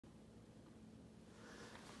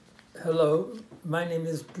Hello, my name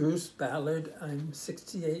is Bruce Ballard. I'm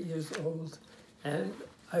 68 years old, and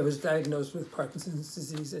I was diagnosed with Parkinson's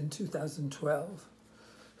disease in 2012.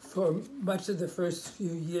 For much of the first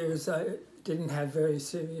few years, I didn't have very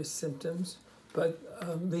serious symptoms, but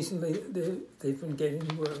recently they've been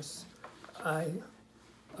getting worse. I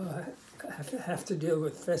have to deal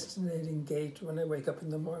with fascinating gait when I wake up in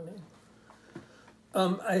the morning.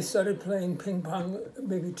 I started playing ping pong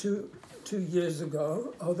maybe two years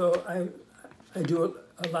ago, although I do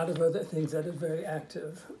a lot of other things that are very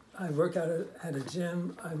active. I work out at a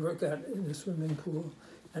gym, I work out in a swimming pool,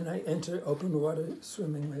 and I enter open water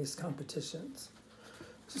swimming race competitions.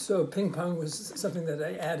 So ping pong was something that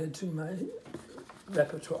I added to my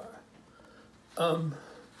repertoire.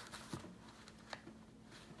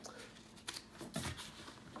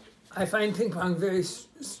 I find ping pong very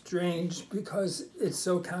strange because it's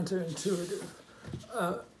so counterintuitive.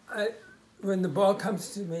 When the ball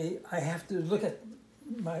comes to me, I have to look at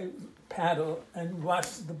my paddle and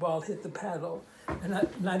watch the ball hit the paddle and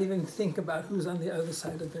not even think about who's on the other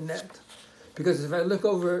side of the net. Because if I look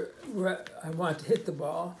over where I want to hit the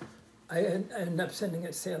ball, I end up sending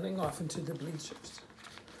it sailing off into the bleachers.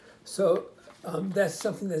 So that's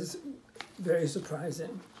something that's very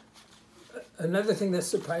surprising. Another thing that's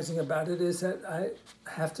surprising about it is that I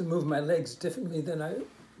have to move my legs differently than I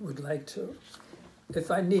would like to. If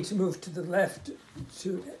I need to move to the left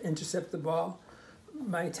to intercept the ball,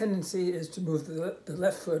 my tendency is to move the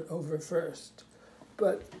left foot over first.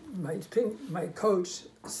 But my coach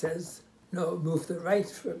says, no, move the right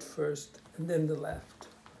foot first and then the left.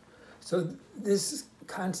 So this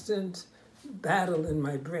constant battle in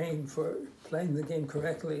my brain for playing the game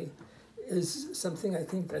correctly is something I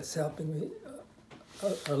think that's helping me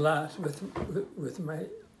a lot with my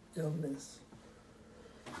illness.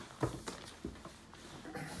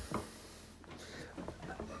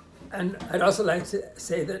 And I'd also like to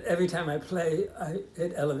say that every time I play,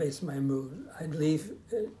 it elevates my mood. I leave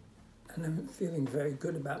it, and I'm feeling very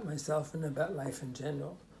good about myself and about life in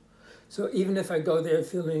general. So even if I go there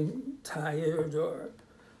feeling tired or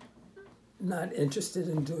not interested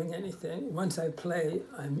in doing anything, once I play,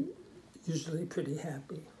 I'm usually pretty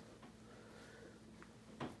happy.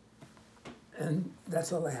 And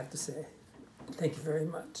that's all I have to say. Thank you very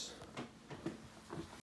much.